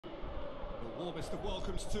Warmest of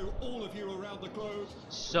welcomes to all of you around the globe.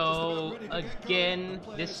 So again,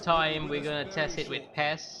 this time we're gonna test it with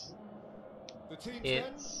PES.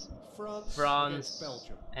 It's France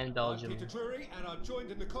and Belgium. And I'm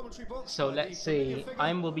joined in the commentary box So by let's the familiar see. figure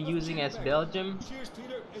I will be of using Jim as Begley. Belgium, Cheers,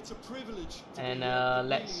 Peter. It's a privilege to and be here. It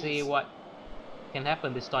let's really see is. what can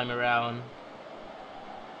happen this time around.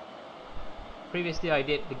 Previously I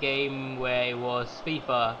did the game where it was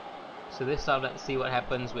FIFA, so this time let's see what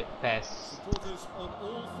happens with PES. Supporters on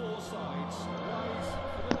all four sides rise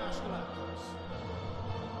for the national anthems.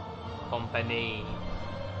 Company,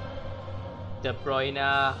 De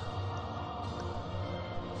Bruyne,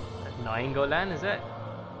 Nainggolan, is it?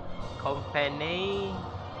 Company,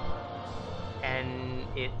 and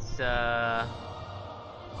it's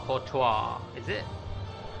Courtois, is it?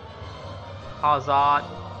 Hazard.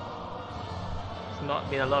 There's not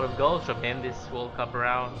been a lot of goals from him this World Cup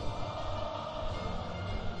round.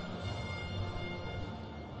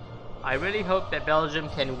 I really hope that Belgium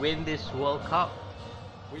can win this World Cup,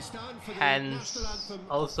 hence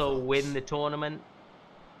also win the tournament.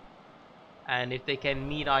 And if they can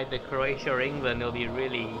meet either Croatia or England, it'll be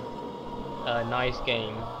really a nice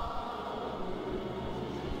game.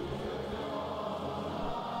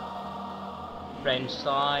 French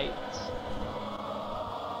side.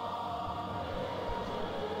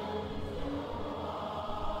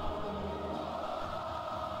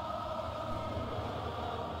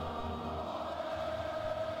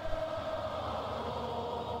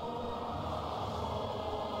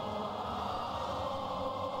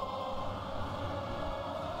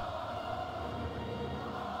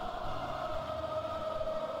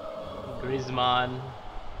 Griezmann.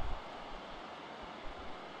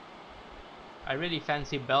 I really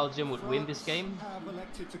fancy Belgium would win this game. Have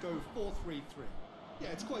elected to go 4-3-3. Yeah,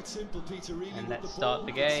 it's quite simple, Peter. Really, And with let's the start ball,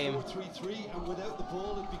 the game. 4-3-3, and without the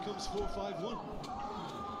ball, it becomes 4-5-1.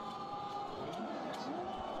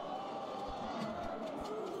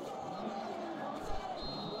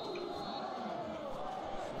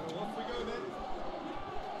 So off we go then.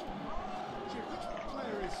 Jim, which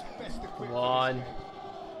player is best equipped for this game?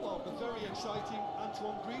 Well, the very exciting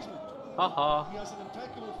Antoine Griezmann. Haha. He has an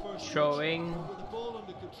impeccable first Showing. touch. With the ball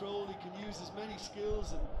under control, he can use his many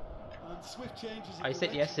skills and swift changes. I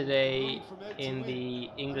said yesterday in the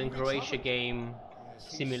England-Croatia game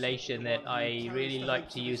simulation that I really like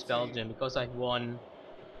to use Belgium because I've won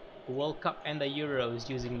the World Cup and the Euros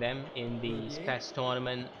using them in the PES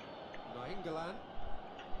tournament,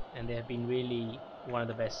 and they have been really one of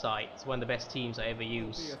the best sides, one of the best teams I ever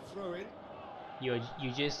used. You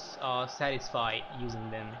just are satisfied using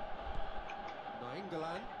them.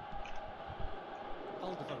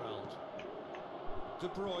 De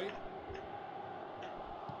Bruyne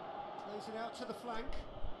plays it out to the flank,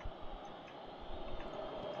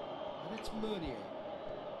 and it's Meunier.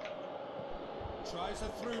 Tries a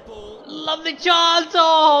through ball. Lovely chance!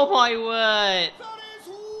 Oh my word! That is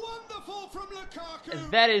wonderful from Lukaku.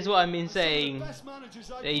 That is what I've been saying.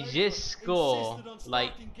 They just score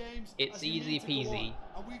like it's easy peasy.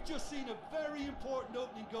 And we've just seen a very important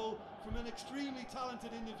opening goal from an extremely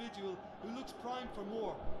talented individual who looks primed for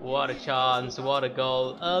more. What a chance, what a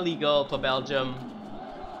goal. Early goal for Belgium.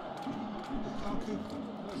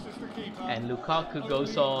 And Lukaku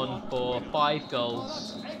goes on for 5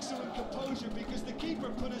 goals. Excellent composure because the keeper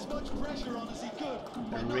put as much pressure on as he could.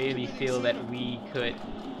 I really feel that we could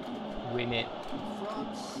win it.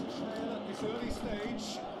 France trail at this early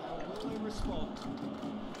stage. How will they respond?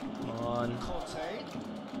 Come on. Conte.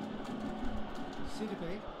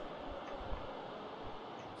 Sidibe.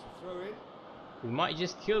 Throw in. We might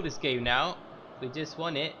just kill this game now. We just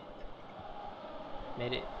won it.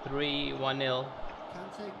 Made it 3-1-0.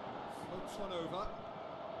 Kante floats one over.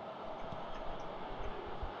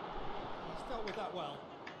 He's dealt with that well.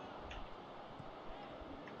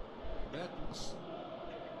 Mertens.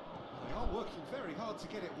 They are working very hard to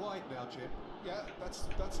get it wide now, Jim. Yeah,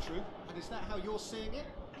 that's true. And is that how you're seeing it?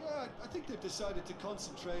 Yeah, I think they've decided to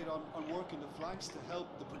concentrate on working the flanks to help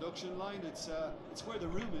the production line. It's where the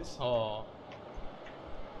room is. Oh.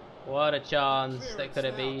 What a chance that could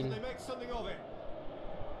have been. Can they make something of it?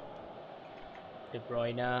 De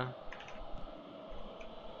Bruyne.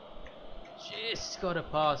 Just gotta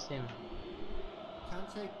pass him.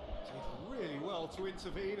 Kante did really well to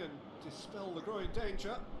intervene and dispel the growing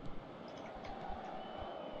danger.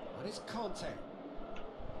 And it's Conte.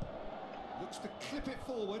 Looks to clip it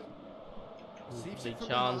forward. Big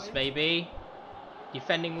chance, baby.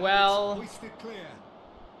 Defending well. Hoisted clear.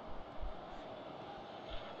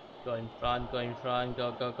 Go in front,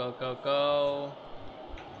 go, go, go, go, go.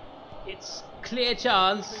 It's clear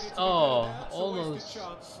chance. Oh, almost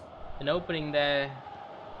an opening there.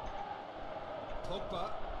 Pogba.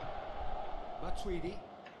 Matuidi.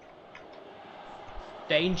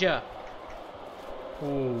 Danger.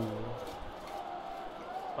 Ooh.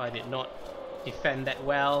 I did not defend that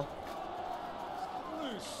well.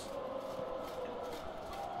 Loose.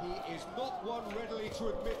 He is not one readily to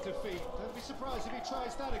admit defeat. Don't be surprised if he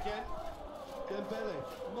tries that again. Dembele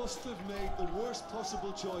must have made the worst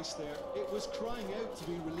possible choice there. It was crying out to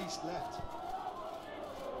be released left.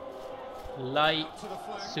 Light,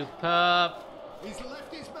 superb. He's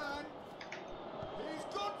left his man. He's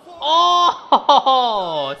gone for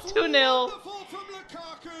Oh, 2-0. from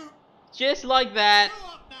Lukaku. Just like that. Go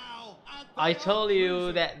up now, and I they told are you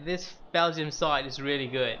cruising. that this Belgium side is really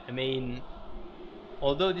good. I mean,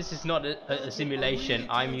 although this is not a simulation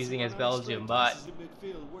I'm using as Belgium, but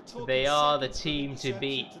they are the team to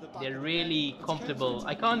beat. They're really comfortable.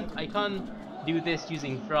 I can't do this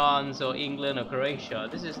using France or England or Croatia.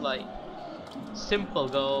 This is like simple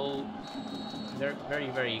goal. They're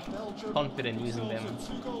very confident using them.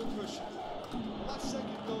 That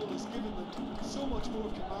second goal has given them so much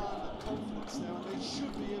more command and confidence now, and they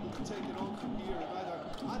should be able to take it on from here and either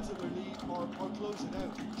add to their lead or close it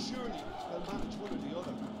out. Surely they'll manage one or the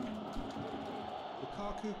other.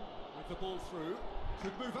 Lukaku with the ball through.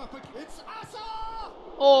 Could move up. It's Asa!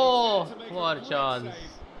 Oh, what a chance.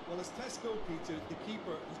 Save. Well, as test goalkeeper, the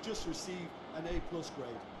keeper has just received an A+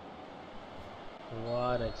 grade.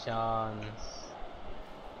 What a chance.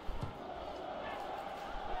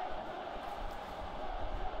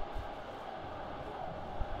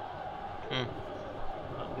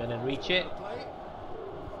 Not gonna reach it.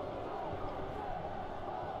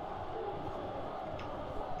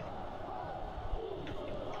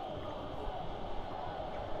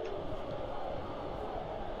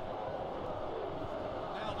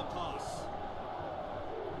 Now the pass.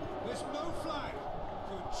 There's no flag.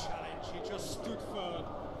 Good challenge. He just stood firm.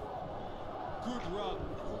 Good run.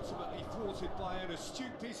 Ultimately thwarted by an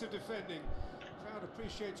astute piece of defending. Crowd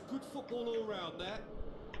appreciates good football all round there.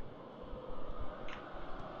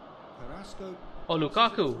 Carrasco. Oh,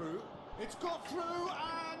 Lukaku. It's got through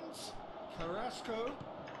and Carrasco.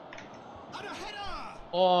 And a header!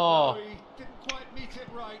 Oh, No, he didn't quite meet it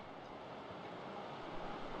right.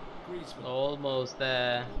 Griezmann. almost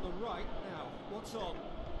there. On the right now. What's on?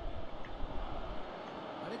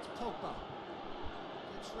 And it's Pogba.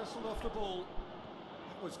 It's wrestled off the ball.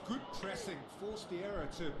 That was good pressing. Forced the error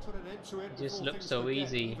to put an end to it. Just before looks things so could get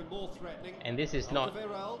easy. even more threatening. And this is not,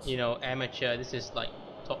 you know, amateur. This is like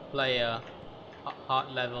top player,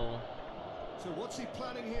 hard level. So what's he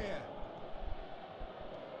planning here?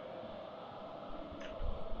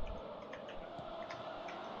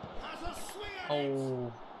 Has a swing at it.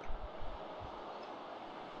 Oh,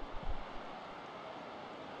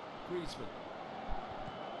 Griezmann.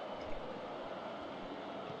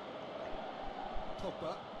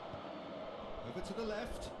 Pogba. Over to the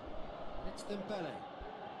left. And it's Dembele.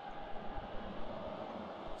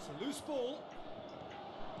 It's a loose ball.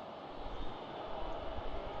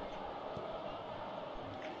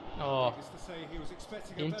 oh, Needless to say, he was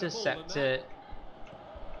expecting a better intercepted. ball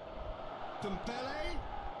than that.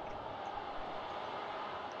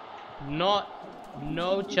 Not,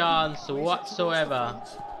 no chance Dembele. whatsoever.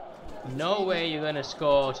 No way you're gonna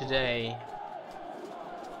score today.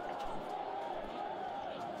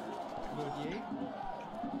 Meunier.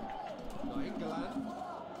 Nainggolan.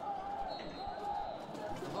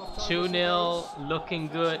 2-0, looking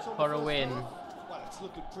good for a win. Well, it's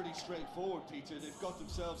looking pretty straightforward, Peter. They've got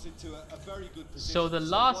themselves into a very good position. So the So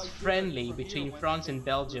last why do it friendly from here between when France they and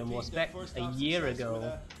Belgium repeat was their back first a half year success with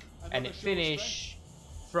ago, and another it show of finished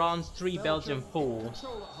France 3, Belgium 4.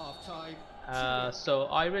 control at half-time. So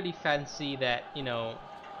I really fancy that, you know,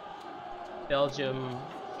 Belgium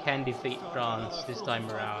can defeat France this time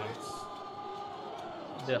around.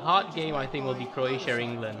 The hard game I think will be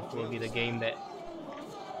Croatia-England, will be the game that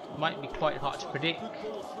might be quite hard to predict.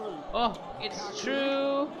 Oh, it's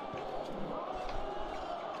true!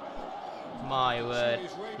 My word,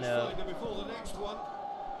 no. Before the next one.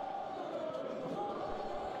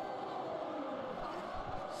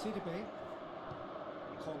 Sidibe.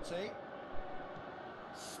 Conte.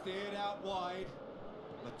 Steered out wide.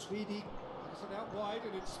 Matuidi has it out wide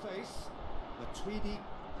and in space. Matuidi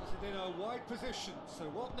has it in a wide position. So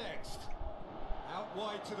what next? Out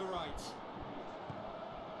wide to the right.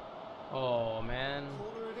 Oh man.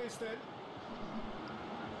 Corner it is then.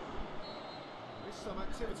 There's some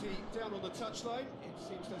activity down on the touchline. It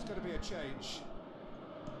seems there's going to be a change.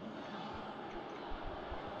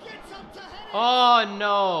 Gets up to head it. Oh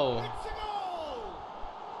no! It's a goal!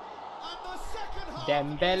 And the second half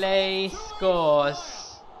Dembele is off to a scores.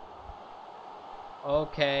 fire.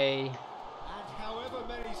 Okay. And however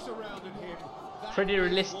many surrounded him, Pretty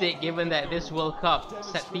realistic given that this World Cup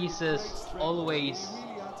set pieces always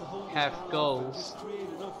have goals. just create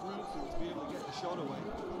enough room for him to be able to get the shot away.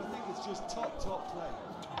 And I think it's just top play.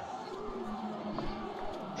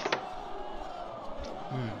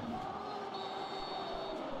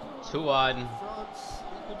 2-1. France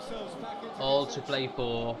get themselves back into All the to play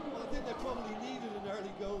for. Well, I think they probably needed an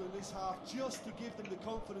early goal in this half just to give them the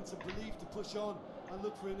confidence and belief to push on and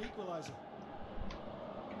look for an equaliser.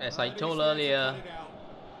 As I told earlier,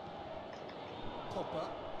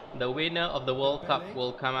 the winner of the World Cup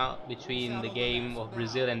will come out between the game of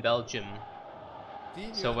Brazil and Belgium.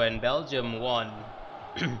 So when Belgium won,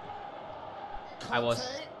 I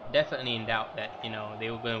was definitely in doubt that, you know, they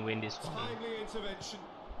were going to win this one.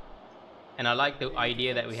 And I like the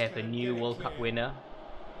idea that we have a new World Cup winner.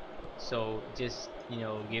 So just, you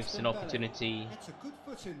know, gives an opportunity.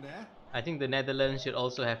 I think the Netherlands should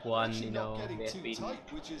also have one, you know, they have been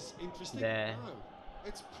there.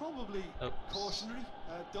 It's probably cautionary.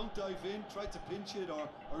 Don't dive in, try to pinch it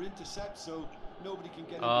or intercept so nobody can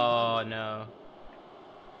get it. Oh no.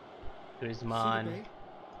 Griezmann.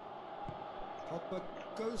 Pogba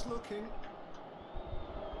goes looking.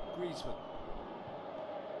 Griezmann.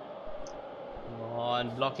 Come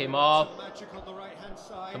on, block him off.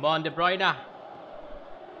 Come on, De Bruyne.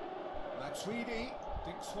 Matuidi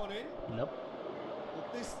dinks one in. Nope.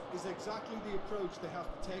 But this is exactly the approach they have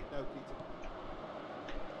to take now, Peter.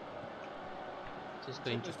 Just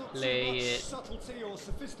going to play it. Subtlety or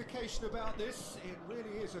sophistication about this. It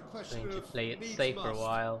really is a question Going to of play it safe for a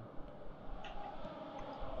while.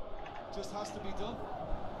 Just has to be done.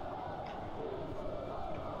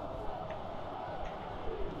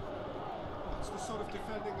 It's the sort of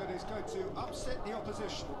defending that is going to upset the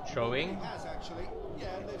opposition. Throwing. It has actually.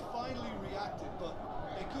 Yeah, and they finally reacted, but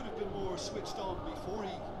they could have been more switched on before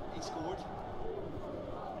he scored.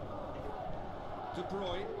 De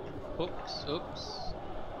Bruyne. Oops.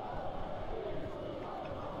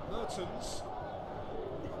 Mertens.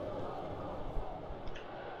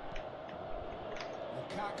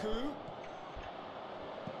 Lukaku.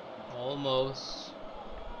 Almost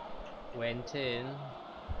went in.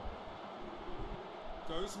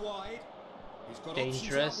 Goes wide. He's got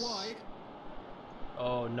dangerous. Wide.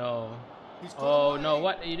 Oh no. Oh no,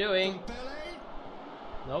 what are you doing?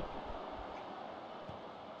 Nope.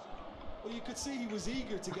 Well, you could see he was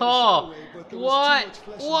eager to get oh, away, but there what? was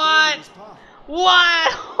too much flesh What? in his path.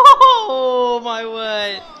 What? Oh my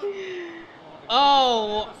word.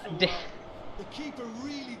 Oh, the keeper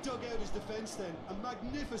really dug out his defense then. A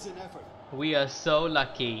magnificent effort. We are so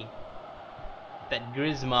lucky that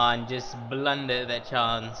Griezmann just blundered that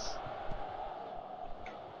chance.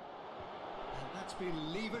 And that's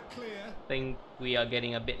been leave it clear. I think we are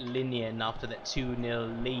getting a bit lenient after that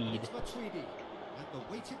 2-0 lead. It's Matuidi. And the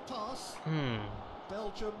weighted pass.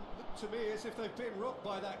 Belgium look to me as if they've been rocked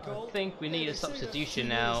by that goal. I think we need a substitution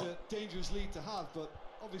now. A dangerous lead to have, but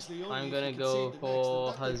obviously only I'm gonna go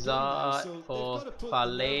for Hazard, for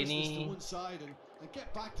Fellaini,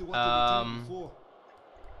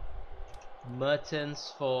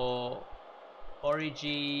 Mertens for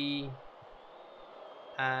Origi,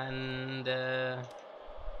 and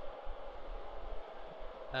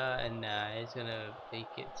nah, he's gonna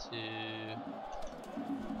take it to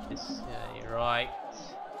this guy, right?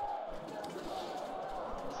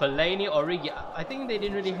 Fellaini, Origi. I think they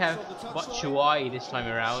didn't really have Batshuayi this time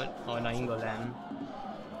around on Nainggolan.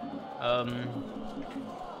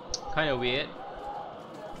 Kind of weird.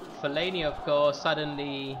 Fellaini, of course,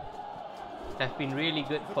 suddenly have been really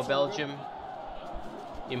good for Belgium.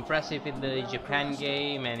 Impressive in the Japan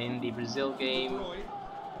game and in the Brazil game.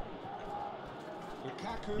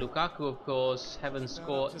 Lukaku, of course, haven't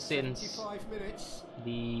scored since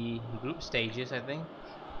the group stages, I think.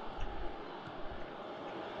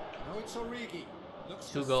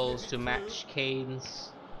 2 goals to match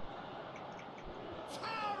Kane's.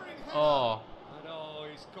 Oh.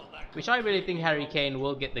 Which I really think Harry Kane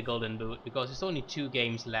will get the Golden Boot because there's only 2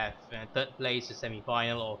 games left. And 3rd place is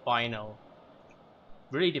semi-final or final.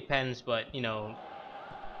 Really depends, but you know,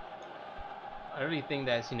 I really think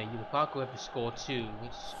that Lukaku have to score 2,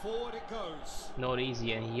 which is not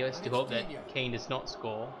easy, and he has to hope that Kane does not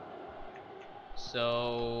score.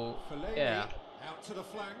 So yeah. Out to the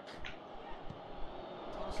flank.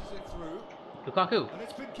 Passes it through. Lukaku. And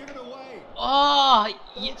it's been given away. Oh,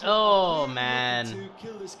 oh man. To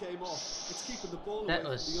kill this game off. It's keeping the ball that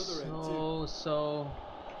away was from the other end so.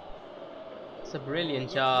 It's a brilliant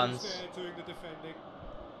chance. Doing the defending.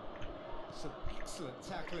 Some excellent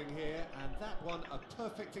tackling here, and that one a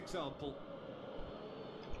perfect example.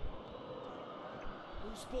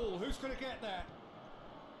 Loose ball, who's going to get there?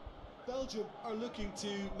 Belgium are looking to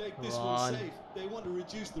make this one safe. They want to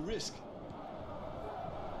reduce the risk.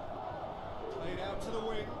 Played out to the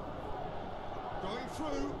wing. Going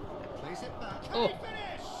through. Plays it back. Can he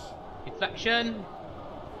finish? Deflection.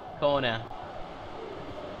 Corner.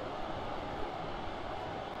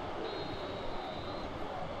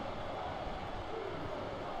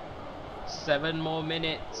 Seven more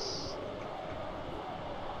minutes.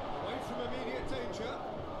 Away from immediate danger.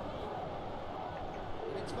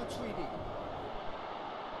 It's Matuidi.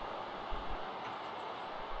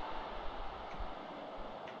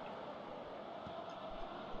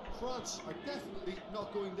 France are definitely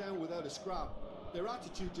not going down without a scrap. Their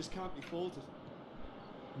attitude just can't be faulted.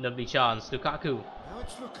 Lovely chance, Lukaku. Now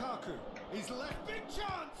it's Lukaku. He's left, big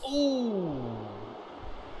chance. Ooh.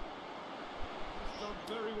 He's done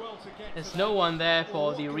very well to get. There's no one there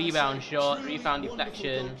for the rebound shot, rebound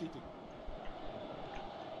deflection.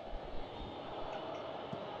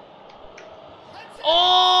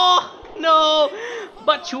 Oh no!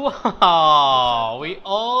 But wow, we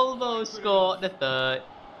almost scored the third.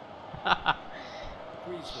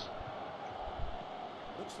 Griezmann.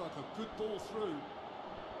 Looks like a good ball through.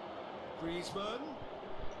 Griezmann.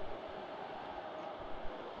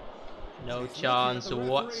 No chance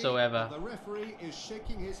whatsoever. The referee is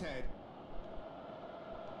shaking his head.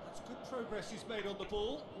 That's good progress he's made on the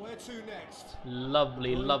ball. Where to next?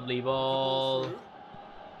 Lovely, lovely ball.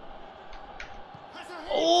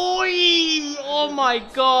 Oi! Oh my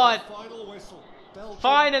god!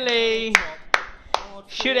 Finally!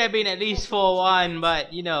 Should have been at least 4-1,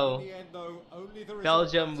 but you know,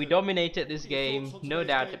 Belgium, we dominated this game, no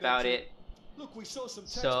doubt about it.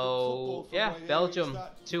 So yeah, Belgium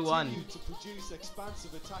 2-1. To produce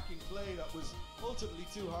expansive attacking play that was ultimately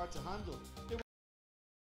too hard to handle.